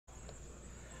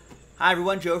Hi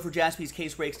everyone, Joe for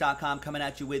JaspysCaseBreaks.com coming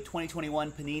at you with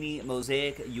 2021 Panini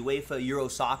Mosaic UEFA Euro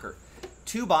Soccer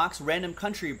 2-box random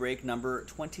country break number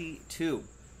 22,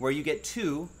 where you get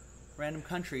 2 random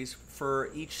countries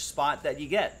for each spot that you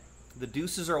get. The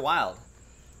deuces are wild,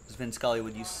 as Vin Scully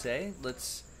would used to say.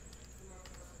 Let's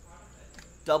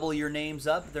double your names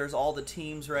up. There's all the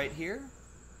teams right here.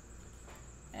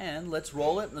 And let's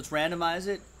roll it. Let's randomize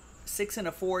it. 6 and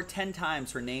a 4, 10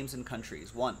 times for names and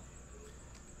countries. 1,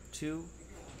 2,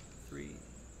 3,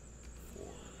 4,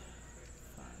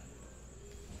 5,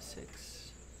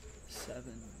 6, 7,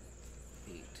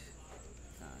 8,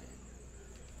 9,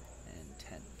 and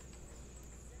 10.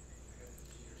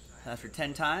 After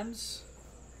 10 times,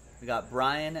 we got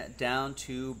Brian down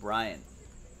to Brian.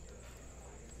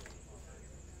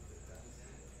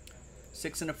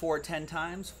 6 and a 4, 10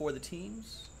 times for the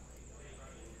teams.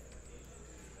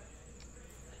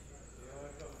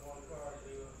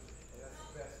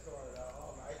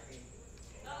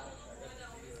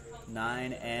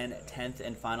 9 and 10th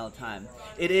and final time.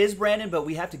 It is, Brandon, but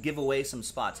we have to give away some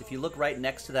spots. If you look right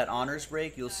next to that honors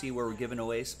break, you'll see where we're giving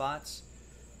away spots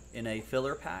in a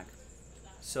filler pack.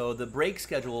 So the break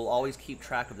schedule will always keep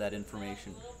track of that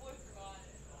information.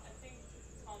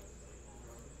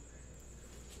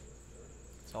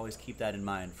 So always keep that in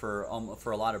mind for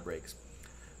a lot of breaks.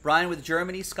 Brian with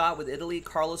Germany, Scott with Italy,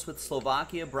 Carlos with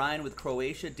Slovakia, Brian with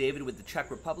Croatia, David with the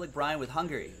Czech Republic, Brian with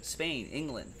Hungary, Spain,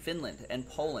 England, Finland, and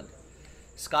Poland.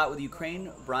 Scott with Ukraine,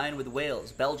 Brian with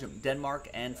Wales, Belgium, Denmark,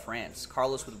 and France.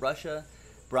 Carlos with Russia,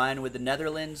 Brian with the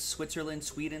Netherlands, Switzerland,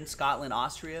 Sweden, Scotland,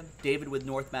 Austria, David with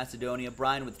North Macedonia,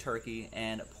 Brian with Turkey,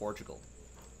 and Portugal.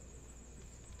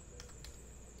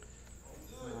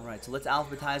 All right, so let's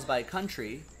alphabetize by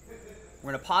country.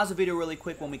 We're going to pause the video really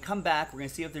quick. When we come back, we're going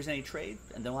to see if there's any trade,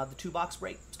 and then we'll have the 2-box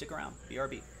break. Stick around.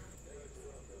 BRB.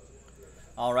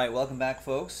 All right, welcome back,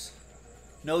 folks.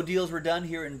 No deals were done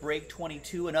here in break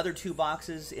 22. Another 2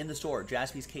 boxes in the store,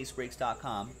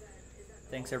 JaspysCaseBreaks.com.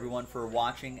 Thanks, everyone, for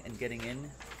watching and getting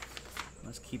in.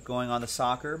 Let's keep going on the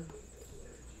soccer.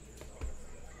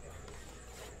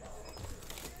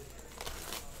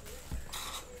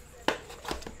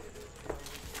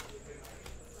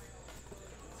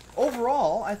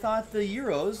 Overall, I thought the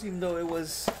Euros, even though it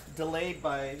was delayed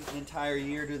by an entire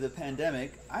year due to the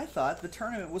pandemic, I thought the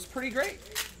tournament was pretty great.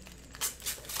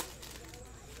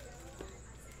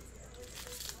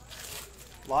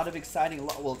 A lot of exciting,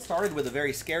 well, it started with a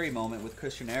very scary moment with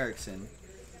Christian Eriksen.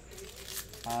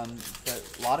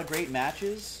 But a lot of great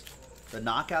matches. The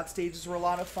knockout stages were a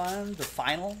lot of fun. The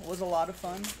final was a lot of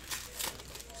fun.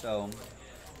 So,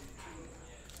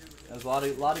 there was a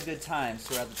lot of good times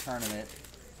throughout the tournament.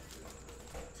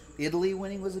 Italy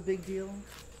winning was a big deal.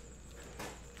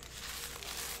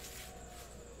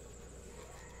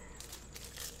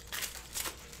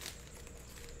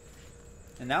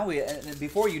 And now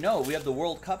before you know, we have the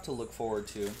World Cup to look forward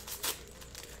to.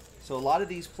 So a lot of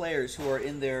these players who are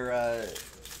in their,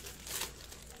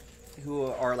 who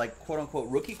are like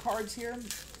quote-unquote rookie cards here,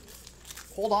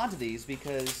 hold on to these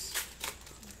because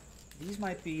these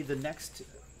might be the next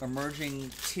emerging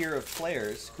tier of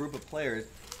players, group of players,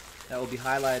 that will be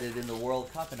highlighted in the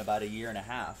World Cup in about a year and a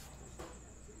half.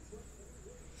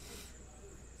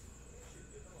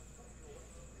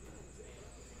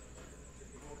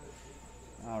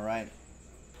 All right.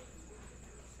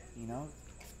 You know,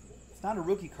 it's not a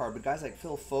rookie card, but guys like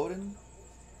Phil Foden,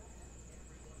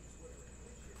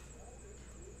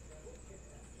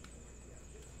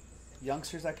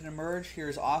 youngsters that can emerge.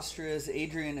 Here's Austria's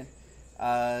Adrian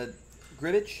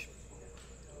Gribic,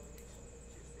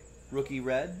 rookie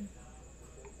red.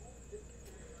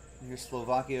 Here's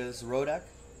Slovakia's Rodek.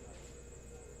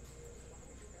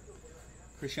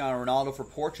 Cristiano Ronaldo for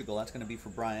Portugal. That's going to be for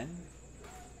Brian.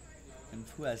 And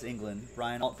who has England?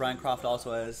 Brian Croft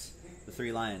also has the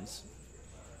 3 Lions.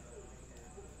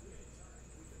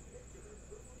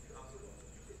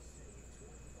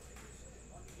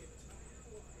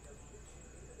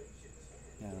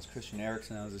 Yeah, it was Christian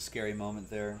Eriksen. That was a scary moment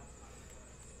there.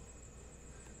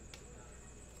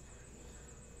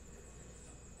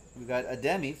 We've got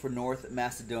Ademi for North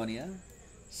Macedonia.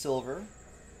 Silver.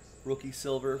 Rookie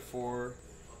silver for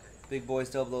Big Boys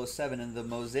 007. And the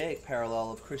Mosaic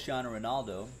parallel of Cristiano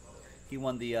Ronaldo. He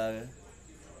won the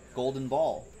Golden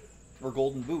Ball. Or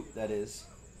Golden Boot, that is.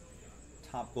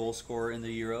 Top goal scorer in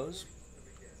the Euros.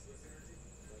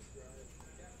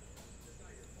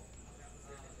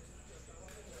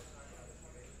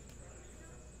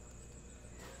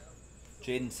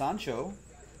 Jadon Sancho.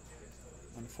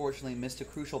 Unfortunately missed a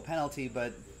crucial penalty,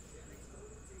 but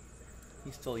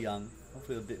he's still young.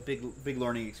 Hopefully a big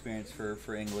learning experience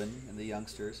for England and the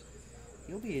youngsters.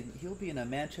 He'll be in a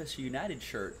Manchester United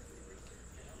shirt.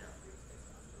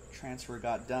 Transfer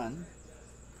got done.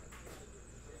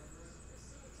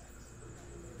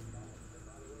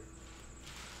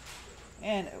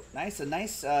 And a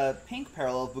nice pink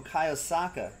parallel of Bukayo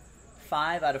Saka.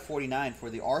 5 out of 49 for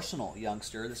the Arsenal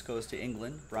youngster. This goes to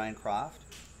England, Brian Croft.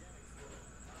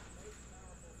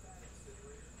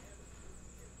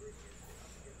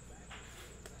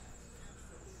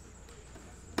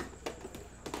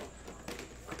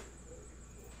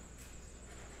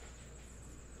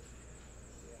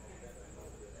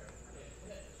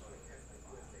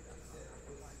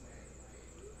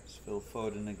 Phil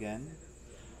Foden again.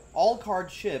 All card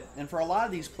chip, and for a lot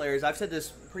of these players, I've said this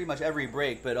pretty much every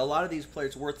break, but a lot of these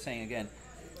players, worth saying again,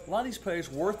 a lot of these players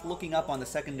worth looking up on the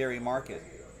secondary market.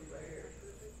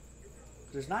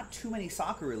 There's not too many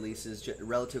soccer releases,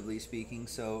 relatively speaking,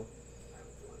 so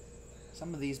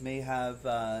some of these may have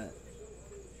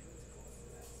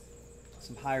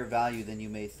some higher value than you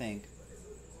may think.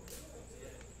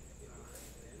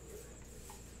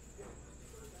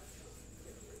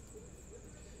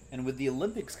 And with the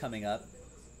Olympics coming up,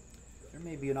 there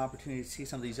may be an opportunity to see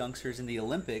some of these youngsters in the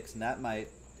Olympics, and that might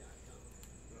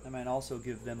also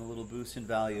give them a little boost in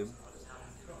value.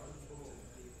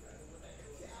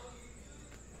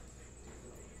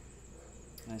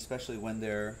 And especially when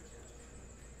their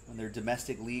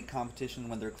domestic league competition,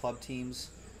 when their club teams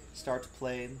start to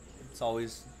play, it's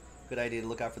always a good idea to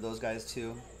look out for those guys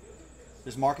too.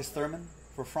 There's Marcus Thurman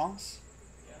for France.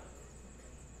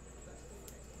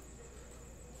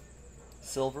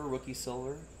 Silver, rookie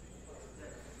silver.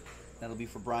 That'll be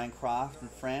for Brian Croft in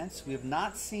France. We have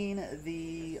not seen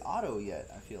the auto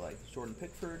yet, I feel like. Jordan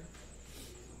Pickford.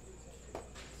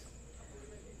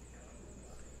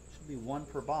 Should be one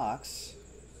per box.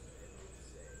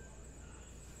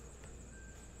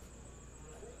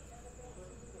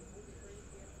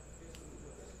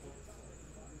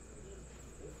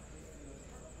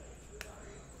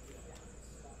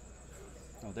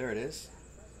 Oh, there it is.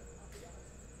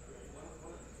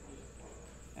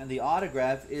 And the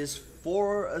autograph is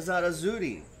for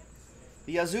Azzurri.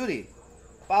 The Azzurri.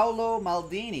 Paolo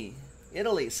Maldini.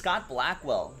 Italy. Scott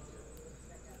Blackwell.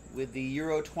 With the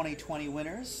Euro 2020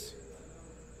 winners.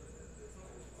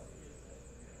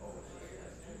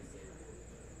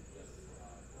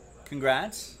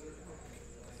 Congrats.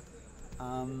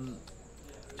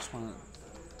 Just want to...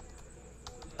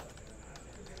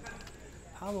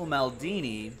 Paolo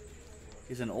Maldini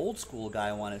is an old school guy,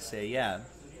 I want to say, yeah.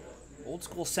 Old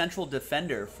school central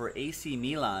defender for AC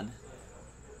Milan,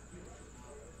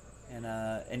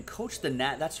 and coached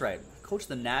the coached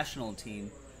the national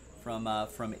team from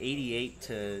 '88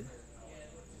 to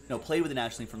played with the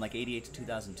national team from like '88 to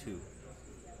 2002.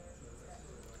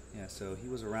 Yeah, so he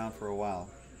was around for a while.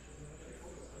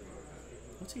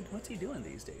 What's he doing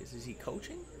these days? Is he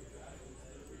coaching?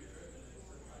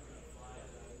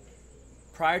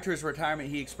 Prior to his retirement,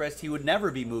 he expressed he would never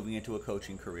be moving into a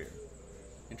coaching career.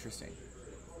 Interesting.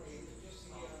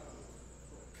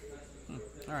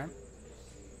 All right.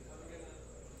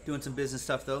 Doing some business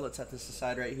stuff, though. Let's set this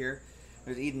aside right here.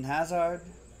 There's Eden Hazard.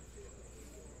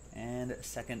 And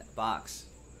second box.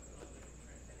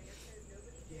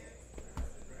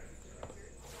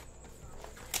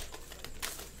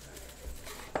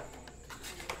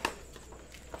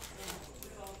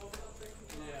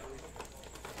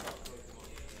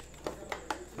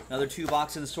 Another 2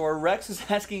 box in the store. Rex is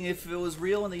asking if it was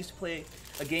real when they used to play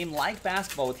a game like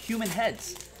basketball with human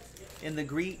heads in the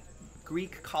Greek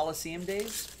Colosseum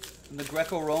days, in the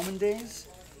Greco-Roman days.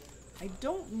 I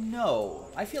don't know.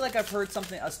 I feel like I've heard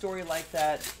a story like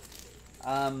that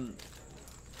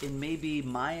in maybe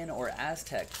Mayan or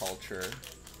Aztec culture,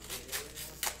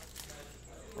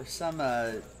 or some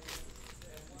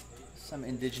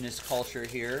indigenous culture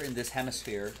here in this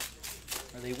hemisphere,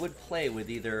 where they would play with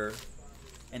either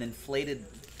an inflated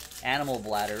animal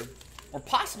bladder, or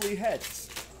possibly heads,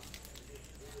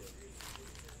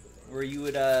 where you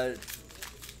would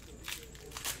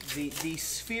the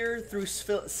sphere through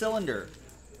cylinder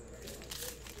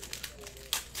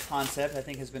concept, I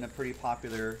think, has been a pretty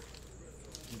popular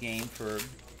game for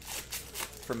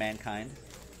mankind.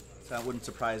 So that wouldn't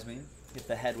surprise me if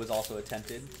the head was also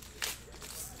attempted.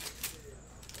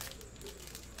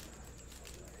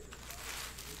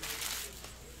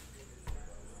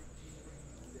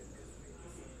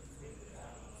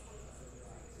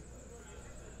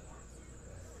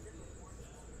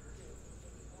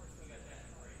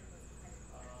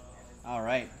 All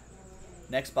right.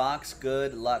 Next box,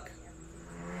 good luck.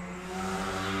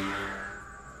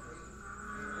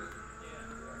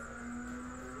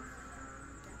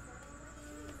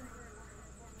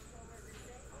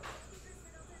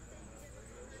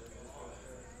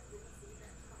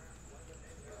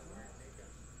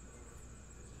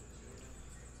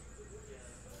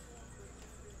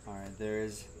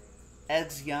 There's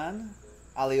Edzyan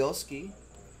Alioski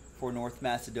for North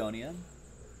Macedonia.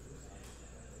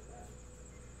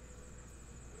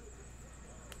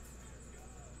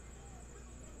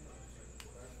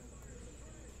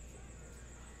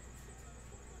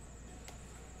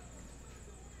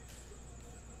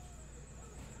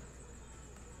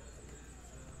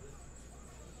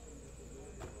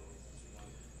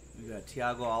 We got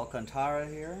Thiago Alcantara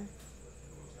here.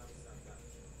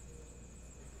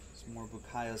 Some more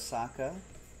Bukayo Saka.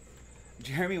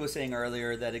 Jeremy was saying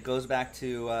earlier that it goes back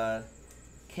to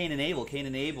Cain and Abel. Cain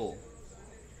and Abel.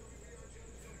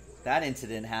 That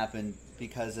incident happened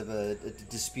because of a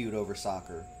dispute over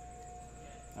soccer.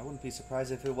 I wouldn't be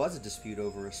surprised if it was a dispute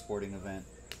over a sporting event.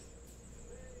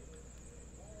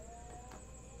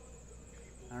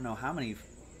 I don't know how many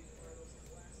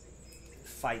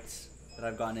fights that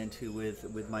I've gotten into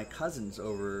with my cousins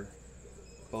over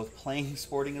both playing a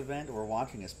sporting event or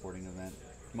watching a sporting event.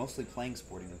 Mostly playing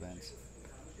sporting events.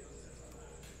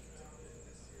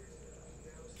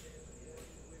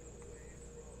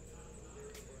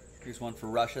 Here's one for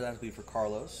Russia. That'll be for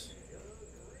Carlos.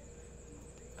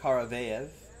 Karavayev,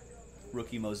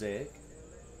 rookie Mosaic.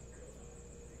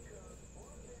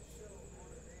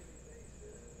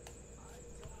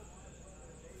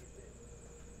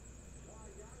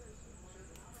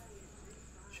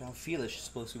 João Felix is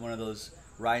supposed to be one of those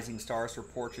rising stars for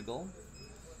Portugal.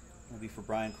 That'll be for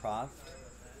Brian Croft.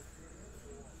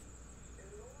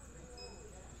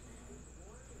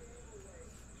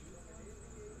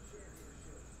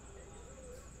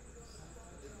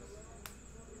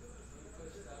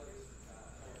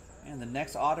 And the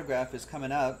next autograph is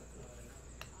coming up.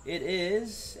 It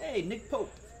is, hey, Nick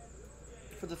Pope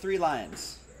for the Three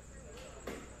Lions.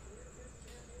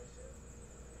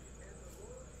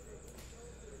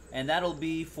 And that'll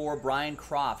be for Brian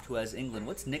Croft, who has England.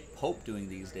 What's Nick Pope doing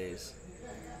these days?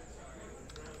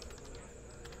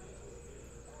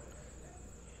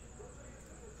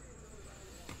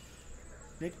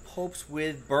 Nick Pope's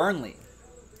with Burnley.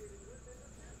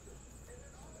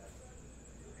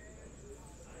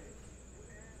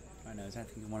 I know, he's I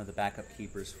think one of the backup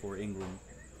keepers for England.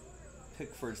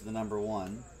 Pickford's the number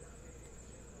 1.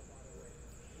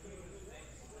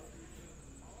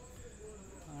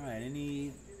 All right,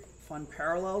 any fun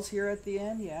parallels here at the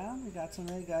end? Yeah, we got some.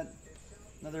 We got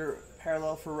another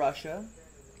parallel for Russia.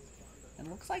 And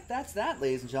looks like that's that,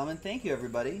 ladies and gentlemen. Thank you,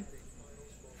 everybody,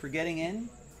 for getting in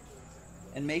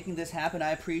and making this happen.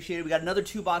 I appreciate it. We got another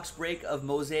 2-box break of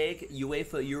Mosaic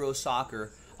UEFA Euro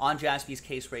Soccer on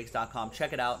jaspyscasebreaks.com.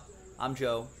 Check it out. I'm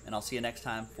Joe, and I'll see you next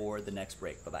time for the next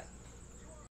break. Bye-bye.